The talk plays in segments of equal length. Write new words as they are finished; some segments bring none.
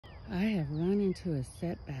I have run into a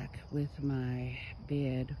setback with my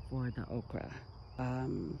bed for the okra.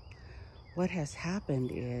 What has happened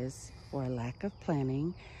is, for lack of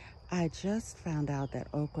planning, I just found out that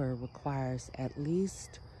okra requires at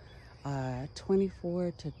least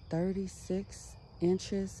 24 to 36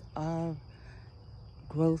 inches of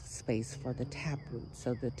growth space for the taproot.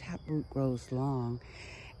 So the taproot grows long,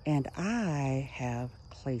 and I have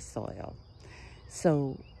clay soil.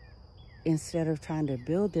 So instead of trying to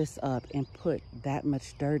build this up and put that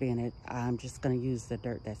much dirt in it, I'm just going to use the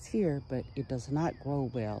dirt that's here, but it does not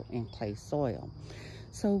grow well in clay soil.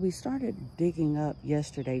 So we started digging up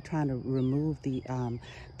yesterday, trying to remove the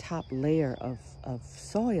top layer of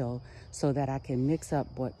soil so that I can mix up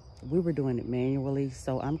what we were doing it manually.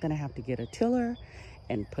 So I'm going to have to get a tiller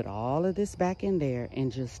and put all of this back in there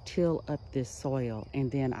and just till up this soil,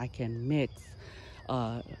 and then I can mix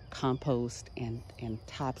compost and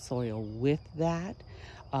topsoil with that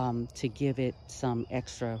to give it some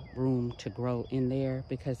extra room to grow in there,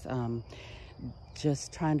 because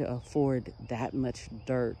just trying to afford that much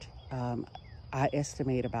dirt, I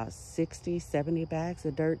estimate about 60-70 bags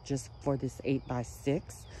of dirt just for this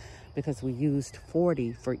 8x6, because we used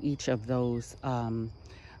 40 for each of those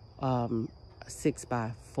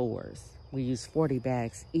 6x4s. We use 40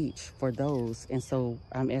 bags each for those, and so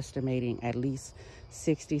I'm estimating at least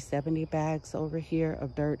 60-70 bags over here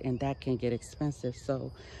of dirt, and that can get expensive.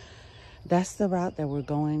 So that's the route that we're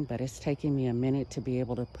going, but it's taking me a minute to be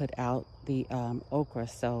able to put out the okra.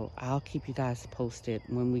 So I'll keep you guys posted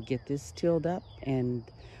when we get this tilled up and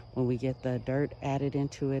when we get the dirt added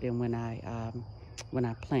into it, and when I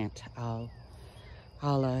plant, I'll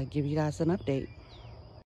give you guys an update.